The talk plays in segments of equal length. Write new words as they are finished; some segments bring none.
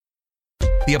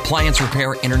the Appliance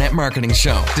Repair Internet Marketing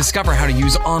Show. Discover how to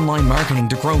use online marketing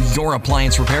to grow your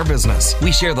appliance repair business.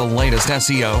 We share the latest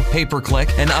SEO,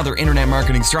 pay-per-click, and other internet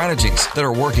marketing strategies that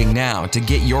are working now to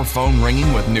get your phone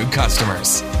ringing with new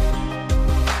customers.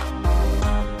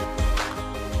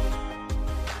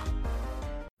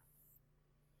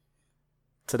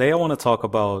 Today I want to talk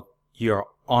about your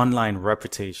online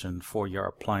reputation for your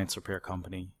appliance repair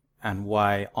company and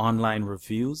why online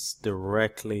reviews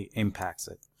directly impacts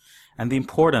it, and the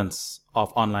importance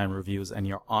of online reviews and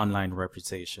your online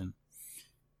reputation.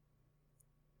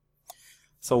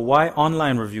 So why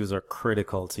online reviews are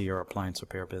critical to your appliance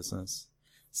repair business.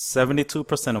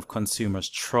 72% of consumers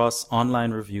trust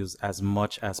online reviews as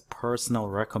much as personal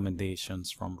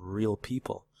recommendations from real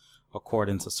people,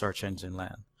 according to Search Engine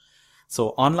Land. So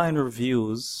online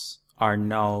reviews are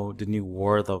now the new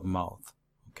word of mouth,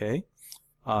 okay?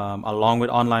 Along with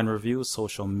online reviews,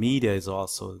 social media is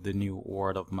also the new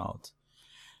word of mouth.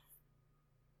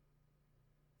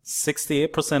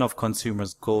 68% of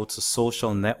consumers go to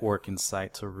social networking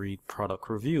sites to read product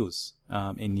reviews.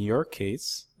 In your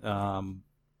case,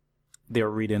 they're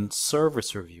reading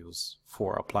service reviews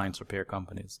for appliance repair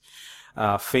companies.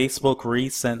 Facebook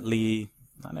recently,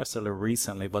 not necessarily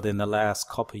recently, but in the last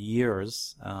couple of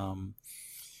years,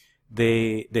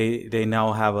 they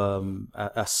now have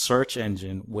a search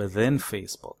engine within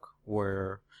Facebook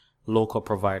where local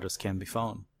providers can be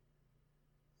found.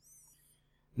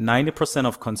 90%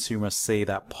 of consumers say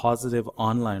that positive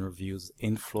online reviews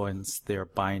influence their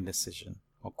buying decision,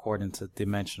 according to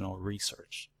Dimensional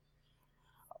Research.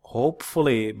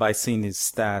 Hopefully, by seeing these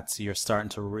stats, you're starting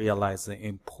to realize the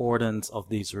importance of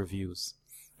these reviews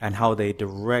and how they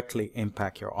directly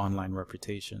impact your online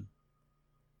reputation.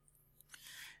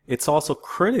 It's also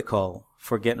critical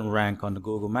for getting ranked on the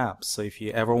Google Maps. So if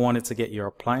you ever wanted to get your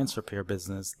appliance repair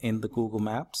business in the Google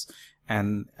Maps,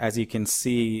 and as you can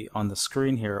see on the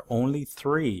screen here, only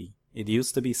 3, it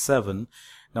used to be 7,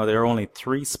 now there are only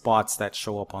 3 spots that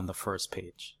show up on the first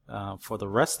page. For the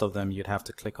rest of them, you'd have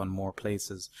to click on more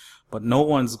places, but no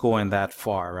one's going that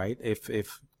far, right?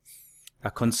 If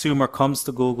a consumer comes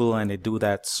to Google and they do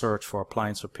that search for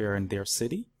appliance repair in their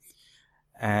city,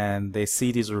 and they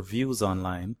see these reviews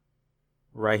online,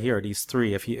 right here, these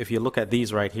 3. If you look at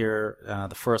these right here,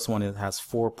 the first one, it has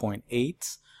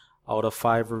 4.8 out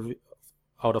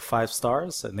of 5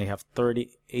 stars, and they have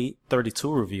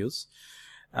 32 reviews.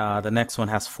 The next one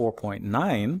has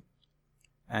 4.9,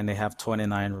 and they have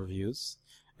 29 reviews.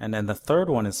 And then the third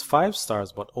one is 5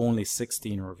 stars, but only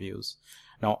 16 reviews.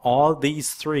 Now, all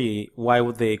these 3, why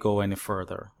would they go any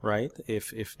further, right?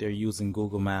 If they're using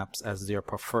Google Maps as their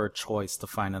preferred choice to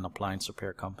find an appliance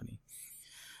repair company.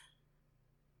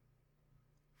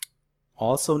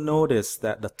 Also notice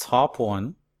that the top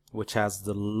one, which has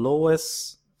the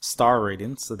lowest star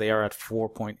rating, so they are at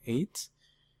 4.8,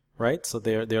 right? So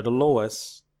they're the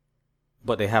lowest,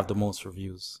 but they have the most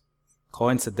reviews.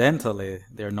 Coincidentally,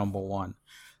 they're number 1.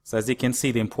 So as you can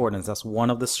see, the importance, that's one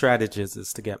of the strategies,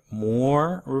 is to get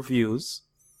more reviews,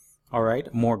 all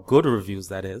right, more good reviews,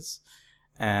 that is,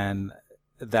 and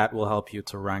that will help you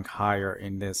to rank higher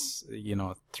in this,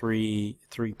 three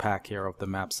pack here of the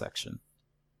map section.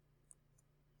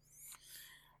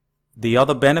 The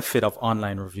other benefit of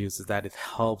online reviews is that it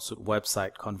helps with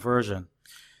website conversion.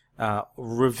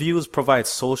 Reviews provide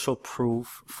social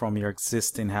proof from your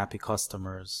existing happy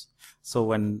customers. So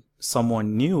when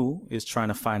someone new is trying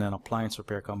to find an appliance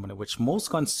repair company, which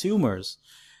most consumers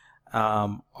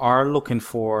are looking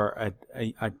for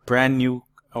a brand new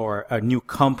or a new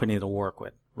company to work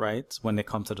with, right? When they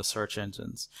come to the search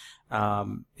engines.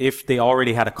 If they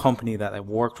already had a company that they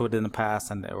worked with in the past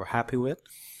and they were happy with,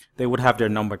 they would have their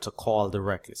number to call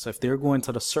directly. So if they're going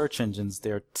to the search engines,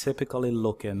 they're typically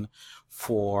looking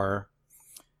for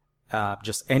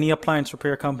just any appliance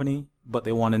repair company, but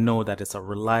they want to know that it's a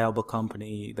reliable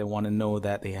company. They want to know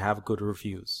that they have good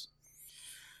reviews.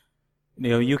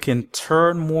 You can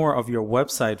turn more of your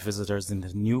website visitors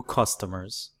into new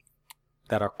customers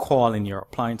that are calling your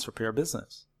appliance repair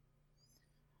business.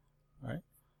 Right?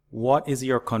 What is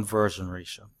your conversion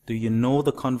ratio? Do you know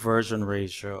the conversion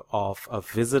ratio of a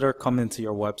visitor coming to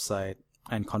your website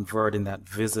and converting that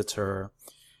visitor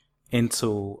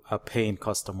into a paying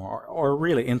customer, or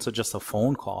really into just a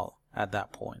phone call at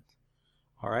that point?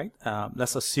 All right.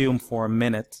 Let's assume for a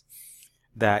minute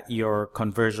that your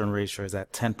conversion ratio is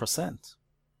at 10%.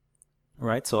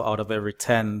 Right. So out of every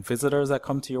 10 visitors that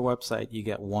come to your website, you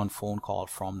get 1 phone call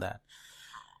from that.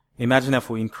 Imagine if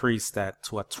we increase that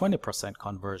to a 20%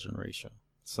 conversion ratio.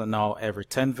 So now every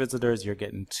 10 visitors, you're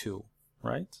getting 2,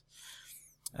 right?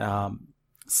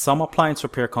 Some appliance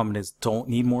repair companies don't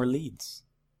need more leads.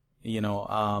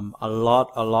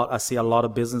 I see a lot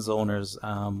of business owners,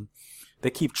 they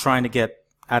keep trying to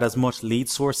add as much lead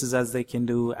sources as they can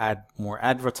do, add more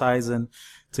advertising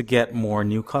to get more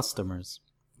new customers.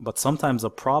 But sometimes the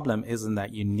problem isn't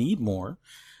that you need more.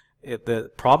 The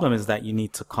problem is that you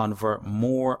need to convert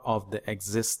more of the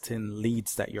existing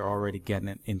leads that you're already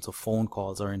getting into phone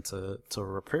calls or into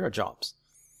repair jobs.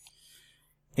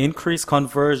 Increased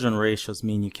conversion ratios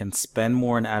mean you can spend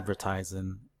more in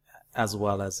advertising, as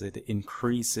well as it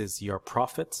increases your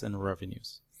profits and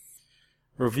revenues.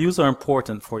 Reviews are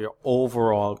important for your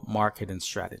overall marketing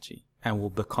strategy and will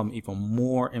become even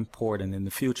more important in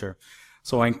the future.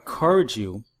 So I encourage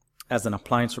you, as an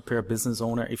appliance repair business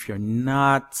owner, if you're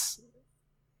not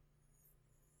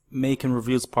making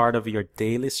reviews part of your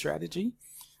daily strategy,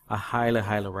 I highly,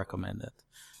 highly recommend it,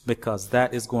 because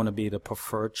that is going to be the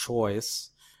preferred choice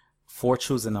for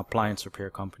choosing an appliance repair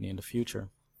company in the future.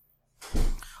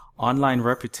 Online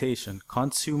reputation.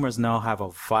 Consumers now have a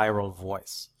viral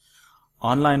voice.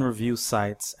 Online review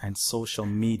sites and social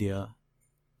media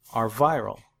are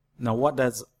viral. Now,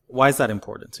 why is that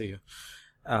important to you?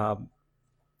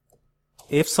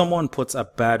 If someone puts a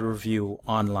bad review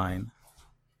online,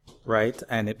 right,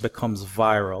 and it becomes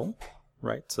viral,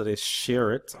 right, so they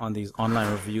share it on these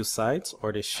online review sites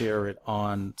or they share it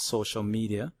on social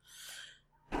media,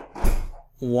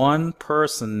 one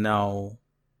person now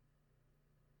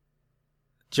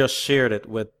just shared it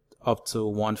with up to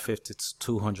 150 to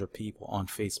 200 people on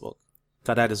Facebook.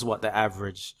 So that is what the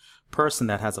average person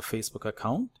that has a Facebook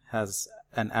account has,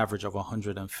 an average of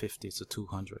 150 to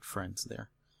 200 friends there.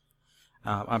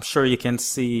 I'm sure you can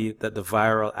see that the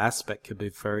viral aspect could be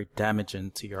very damaging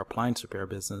to your appliance repair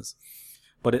business,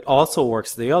 but it also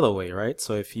works the other way, right?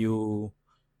 So if you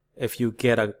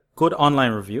get a good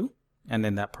online review and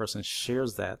then that person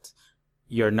shares that,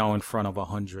 you're now in front of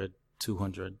 100,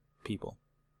 200 people.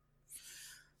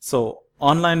 So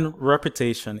online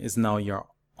reputation is now your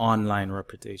online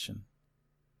reputation.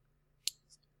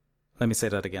 Let me say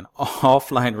that again.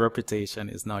 Offline reputation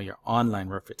is now your online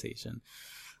reputation.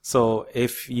 So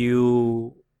if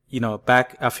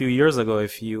back a few years ago,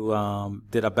 if you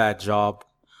did a bad job,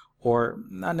 or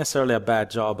not necessarily a bad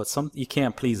job, but you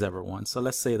can't please everyone. So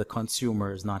let's say the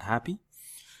consumer is not happy.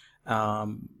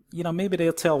 Maybe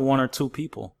they'll tell one or two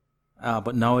people.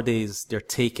 But nowadays they're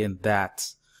taking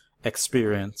that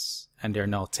experience and they're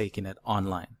now taking it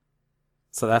online.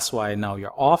 So that's why now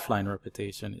your offline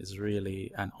reputation is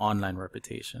really an online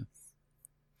reputation.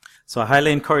 So I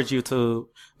highly encourage you to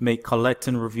make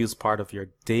collecting reviews part of your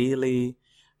daily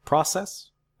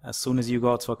process. As soon as you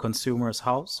go to a consumer's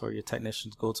house or your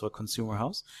technicians go to a consumer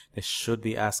house, they should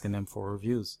be asking them for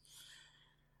reviews.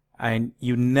 And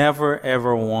you never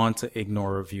ever want to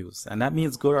ignore reviews. And that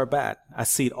means good or bad. I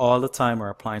see it all the time where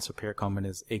appliance repair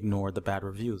companies ignore the bad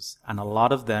reviews. And a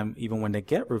lot of them, even when they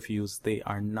get reviews, they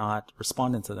are not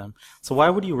responding to them. So why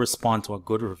would you respond to a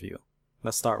good review?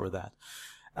 Let's start with that.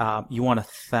 You want to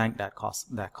thank that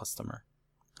customer.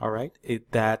 All right.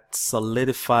 That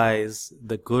solidifies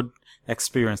the good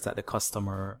experience that the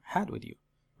customer had with you.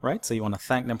 Right. So you want to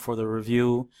thank them for the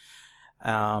review.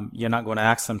 You're not going to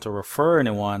ask them to refer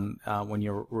anyone when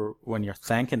you're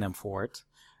thanking them for it.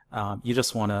 You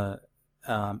just want to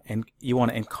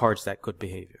encourage that good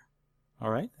behavior. All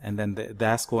right, and then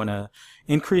that's going to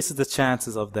increase the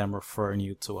chances of them referring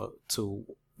you to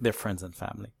their friends and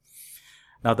family.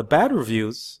 Now, the bad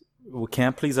reviews, we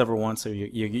can't please everyone, so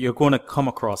you're going to come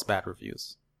across bad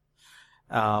reviews.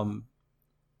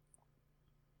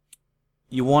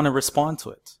 You want to respond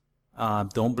to it.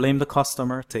 Don't blame the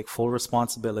customer. Take full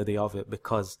responsibility of it,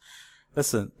 because,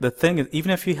 listen, the thing is,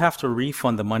 even if you have to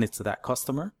refund the money to that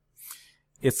customer,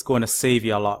 it's going to save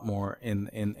you a lot more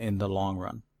in the long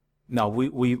run. Now,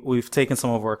 we've taken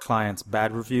some of our clients'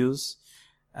 bad reviews,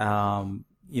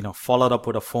 followed up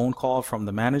with a phone call from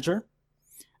the manager,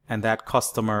 and that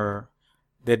customer,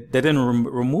 they didn't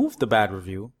remove the bad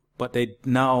review, but they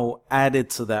now added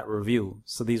to that review.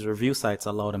 So these review sites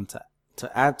allow them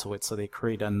to add to it. So they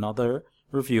create another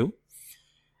review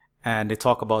and they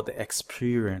talk about the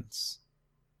experience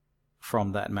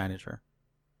from that manager.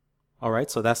 All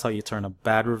right. So that's how you turn a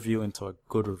bad review into a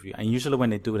good review. And usually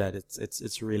when they do that,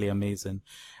 it's really amazing.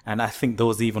 And I think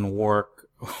those even work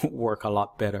a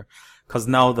lot better, because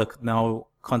now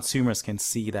consumers can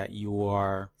see that you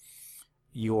are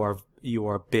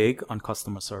big on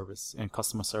customer service, and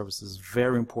customer service is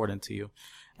very important to you.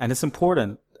 And it's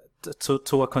important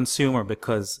to a consumer,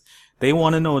 because they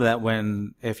want to know that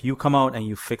if you come out and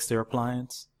you fix their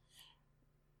appliance,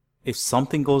 if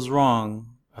something goes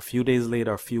wrong a few days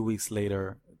later, a few weeks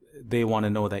later, they want to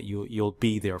know that you'll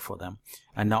be there for them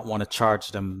and not want to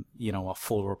charge them, a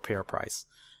full repair price.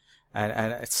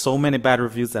 And so many bad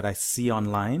reviews that I see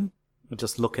online,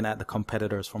 just looking at the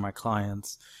competitors for my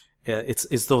clients,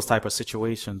 it's those type of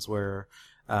situations where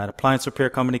an appliance repair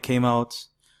company came out,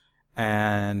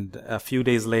 and a few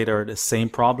days later the same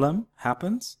problem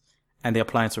happens, and the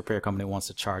appliance repair company wants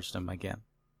to charge them again.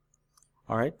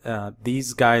 All right,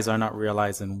 these guys are not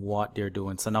realizing what they're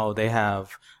doing. So now they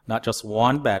have not just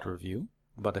one bad review,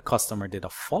 but the customer did a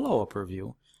follow-up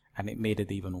review, and it made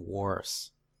it even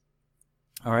worse.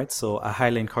 All right, so I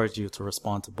highly encourage you to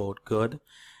respond to both good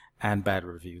and bad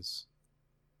reviews.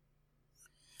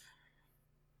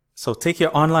 So take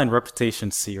your online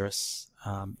reputation serious.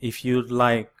 If you'd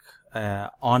like an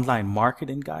online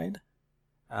marketing guide,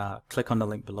 click on the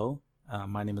link below.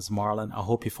 My name is Marlon. I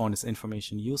hope you found this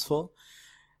information useful.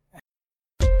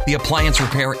 The Appliance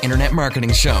Repair Internet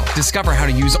Marketing Show. Discover how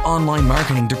to use online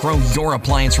marketing to grow your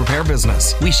appliance repair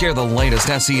business. We share the latest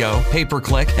SEO,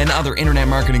 pay-per-click, and other internet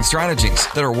marketing strategies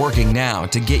that are working now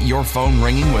to get your phone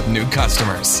ringing with new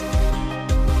customers.